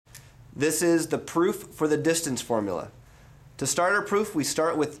This is the proof for the distance formula. To start our proof, we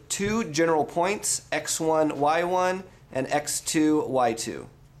start with two general points, x1, y1, and x2, y2.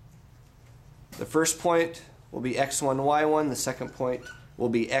 The first point will be x1, y1. The second point will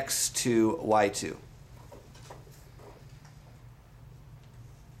be x2, y2.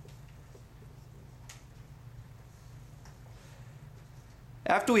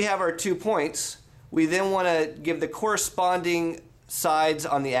 After we have our 2 points, we then want to give the corresponding sides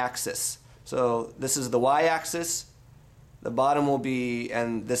on the axis. So this is the y-axis, the bottom will be,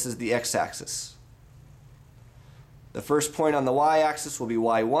 and this is the x-axis. The first point on the y-axis will be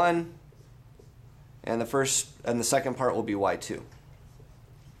y1, and the second part will be y2.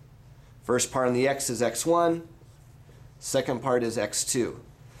 First part on the x is x1, second part is x2.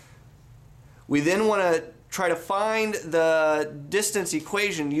 We then want to try to find the distance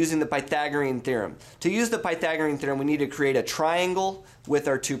equation using the Pythagorean theorem. To use the Pythagorean theorem, we need to create a triangle with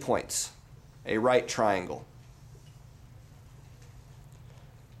our 2 points, a right triangle.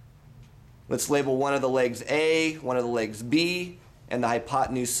 Let's label one of the legs A, one of the legs B, and the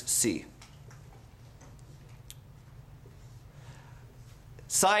hypotenuse C.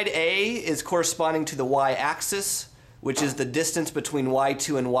 Side A is corresponding to the y-axis, which is the distance between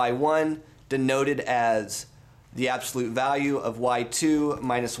y2 and y1, denoted as the absolute value of y2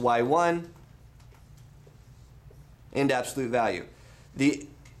 minus y1 and absolute value. The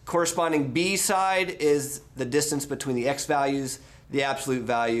corresponding B side is the distance between the x values, the absolute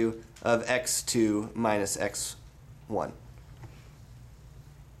value of x2 minus x1.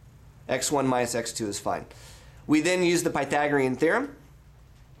 x1 minus x2 is fine. We then use the Pythagorean theorem.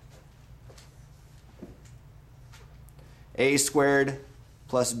 A squared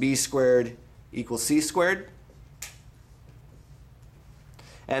plus b squared equals c squared,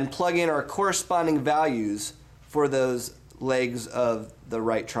 and plug in our corresponding values for those legs of the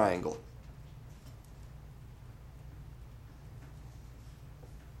right triangle.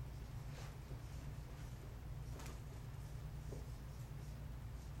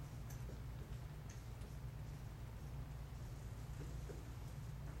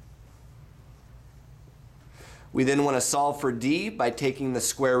 We then want to solve for d by taking the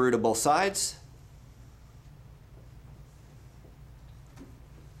square root of both sides.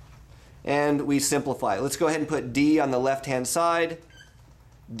 And we simplify. Let's go ahead and put d on the left-hand side.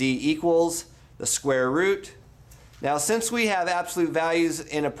 D equals the square root. Now, since we have absolute values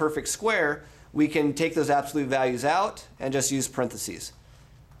in a perfect square, we can take those absolute values out and just use parentheses,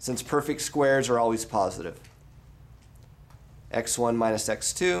 since perfect squares are always positive. x1 minus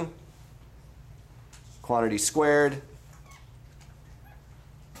x2. Quantity squared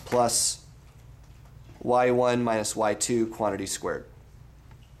plus y1 minus y2 quantity squared.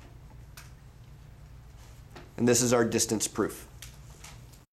 And this is our distance proof.